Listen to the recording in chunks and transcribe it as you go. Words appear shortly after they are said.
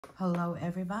Hello,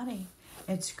 everybody.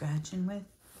 It's Scratching with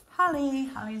Holly.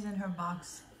 Holly's in her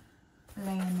box,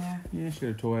 laying there. Yeah, she got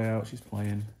her toy out. She's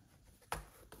playing.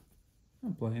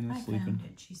 I'm playing and sleeping. I found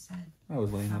it, she said. I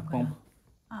was laying on a pump.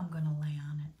 I'm going to lay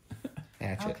on it.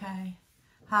 Hatchet. Okay.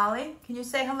 Holly, can you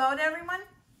say hello to everyone?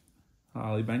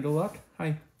 Holly Bengal Luck.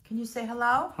 Hi. Can you say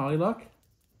hello? Holly Luck.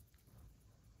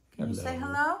 Can you say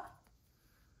hello?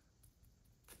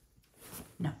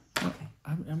 No. Okay.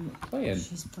 I'm playing.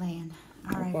 She's playing.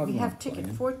 All right. We have ticket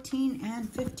 14 and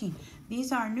 15.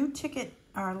 These are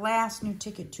our last new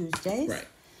ticket Tuesdays. Right.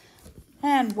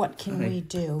 And what can we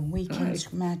do? We can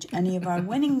match any of our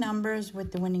winning numbers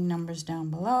with the winning numbers down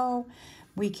below.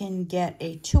 We can get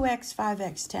a 2x,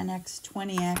 5x, 10x,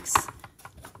 20x.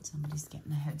 Somebody's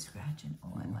getting a head scratching.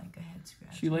 Oh, I like a head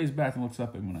scratch. She lays back and looks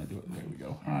up and when I do it. There we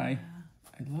go. Hi.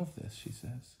 I love this, she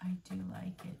says. I do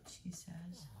like it, she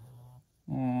says.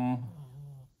 Aww.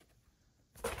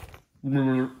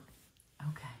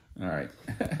 Okay. All right.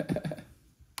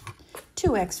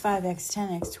 2x, 5x,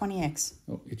 10x, 20x,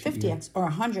 50x, or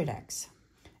 100x.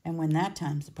 And when that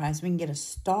times the prize, we can get a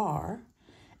star.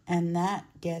 And that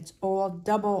gets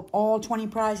all 20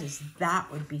 prizes.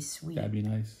 That would be sweet. That'd be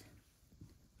nice.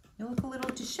 You look a little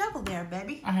disheveled there,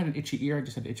 baby. I had an itchy ear. I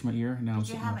just had to itch my ear. Now did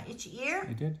you have an itchy ear?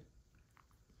 I did.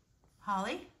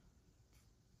 Holly?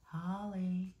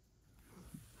 Holly.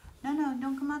 No,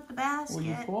 don't come out the basket. Well,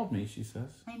 you called me, she says.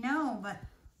 I know, but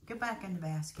get back in the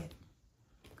basket.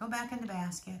 Go back in the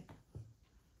basket.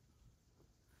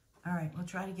 All right, we'll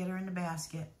try to get her in the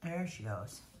basket. There she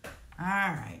goes. All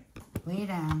right, lay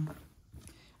down.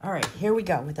 All right, here we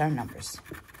go with our numbers.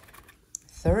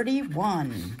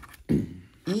 31,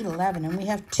 11, and we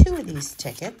have 2 of these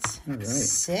tickets. All right.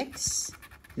 6.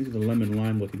 These are the lemon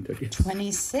lime looking tickets.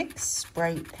 26,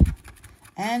 Sprite,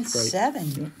 and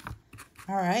 7. Yep.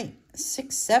 All right,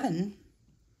 6, 7,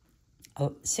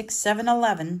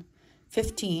 11,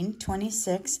 15,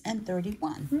 26, and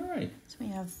 31. All right. So we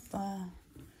have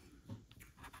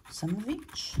some of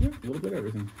each. Yep, a little bit of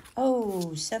everything.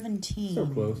 Oh, 17. So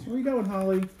close. Where are you going,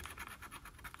 Holly?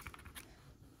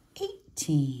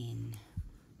 18.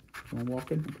 Want to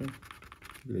walk in? Okay.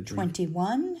 Get a drink.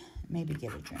 21. Maybe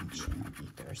get a drink. She might be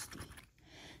thirsty.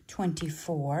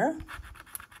 24.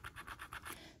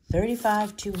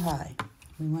 35, too high.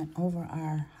 We went over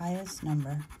our highest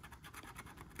number.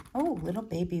 Oh, little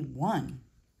baby 1.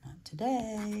 Not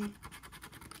today.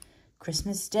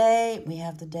 Christmas Day. We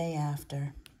have the day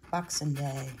after. Boxing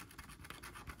Day.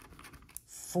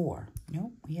 4.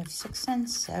 Nope. We have 6 and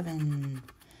 7.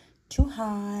 Too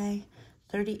high.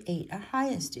 38. Our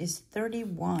highest is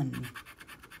 31.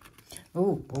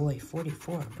 Oh, boy.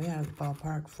 44. Way out of the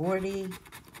ballpark. 40.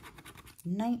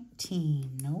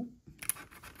 19. Nope.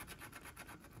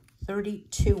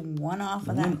 32. 1 off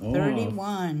of that.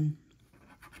 31.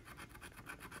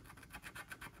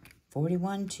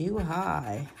 41. Too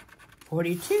high.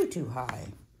 42. Too high.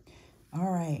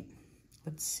 All right.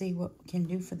 Let's see what we can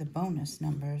do for the bonus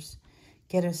numbers.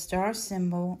 Get a star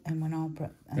symbol, and when all...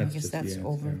 I guess that's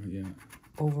over. Yeah.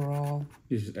 Overall.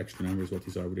 These are just extra numbers. What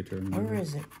these are, we determine. Where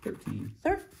is it? 13.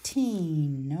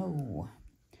 13. No.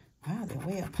 Wow, they're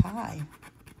way up high.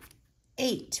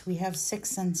 8. We have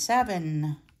 6 and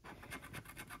 7.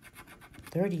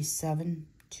 37.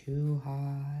 Too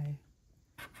high.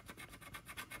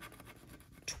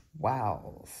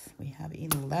 12. We have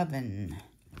 11.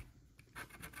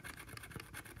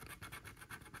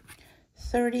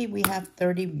 30. We have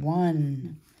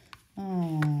 31.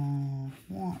 Oh,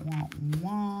 wah, wah,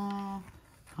 wah.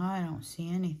 I don't see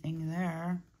anything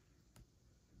there.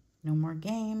 No more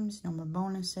games, no more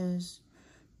bonuses,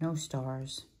 no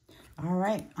stars. All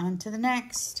right, on to the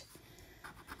next.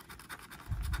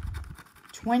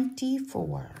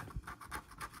 24.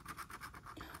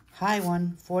 High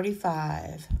one,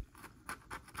 45.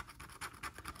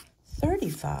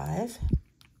 35.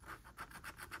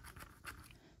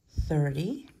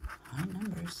 30. High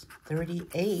numbers.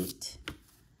 38.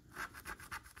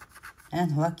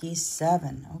 And lucky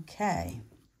 7. Okay.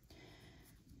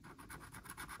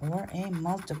 Or a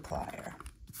multiplier.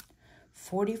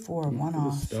 44. 1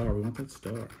 off. Star. We want that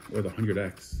star. Or the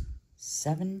 100x.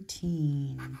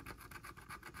 17.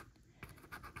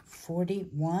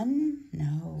 41?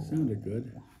 No. Sounded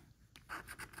good.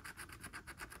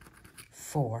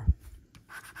 4.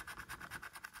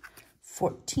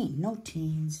 14. No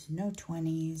teens. No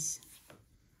 20s.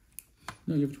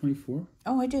 No, you have 24?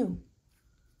 Oh, I do.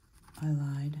 I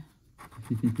lied.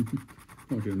 I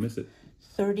want you to miss it.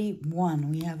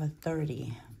 31. We have a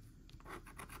 30.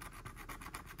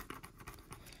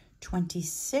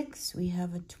 26. We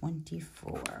have a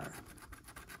 24.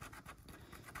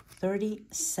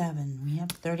 37. We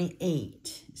have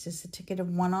 38. Is this a ticket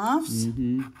of one-offs?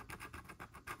 Mm-hmm.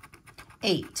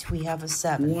 8. We have a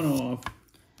 7. One off.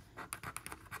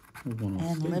 One off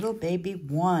And state. little baby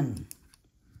 1.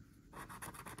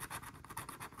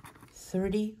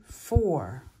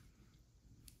 34.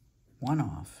 One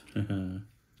off. You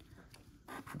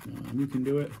can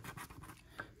do it.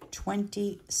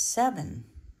 27.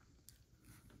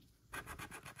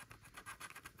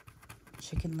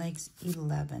 Chicken legs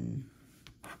 11.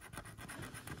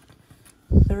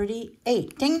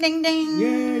 38. Ding, ding, ding.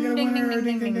 Yay, got a ding, winner.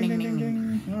 ding, ding, ding, ding, ding,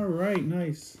 ding. All right,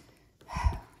 nice.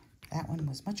 That one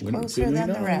was much Winner, closer $2 than the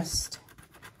million. rest.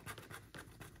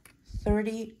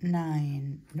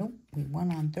 39. Nope, we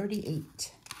won on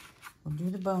 38. We'll do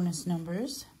the bonus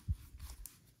numbers.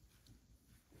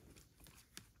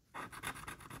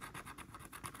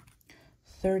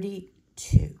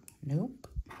 32. Nope.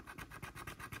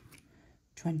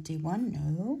 21.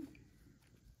 No.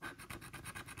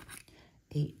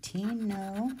 18.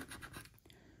 No.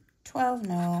 12.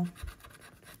 No.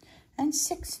 And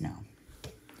 6. No.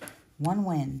 One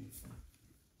win.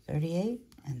 38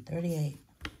 and 38.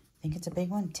 Think it's a big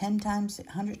one? 10 times,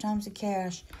 100 times the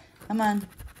cash. Come on.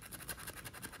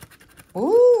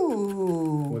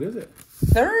 Ooh. What is it?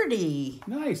 30.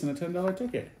 Nice, and a $10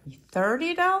 ticket.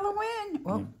 $30 win.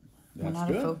 Oh, we're That's not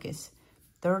good. a focus.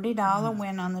 $30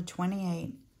 win on the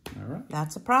 28. All right.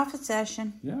 That's a profit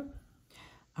session. Yep.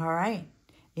 All right.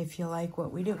 If you like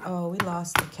what we do. Oh, we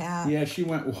lost the cat. Yeah, she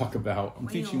went walkabout.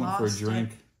 I think she went for a lost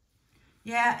drink. it.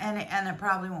 Yeah, and it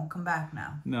probably won't come back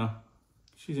now. No,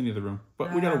 she's in the other room.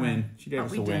 But we got a win. She gave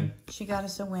But us a win. She got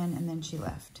us a win, and then she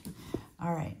left.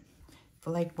 All right. If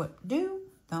you like what we do,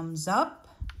 thumbs up.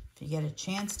 If you get a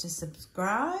chance to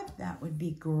subscribe, that would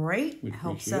be great. We'd It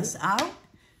helps appreciate us it. out.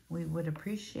 We would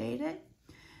appreciate it.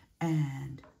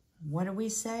 And what do we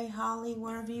say, Holly,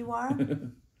 wherever you are?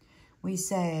 We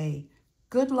say,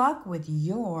 good luck with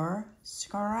your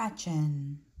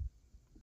scratching.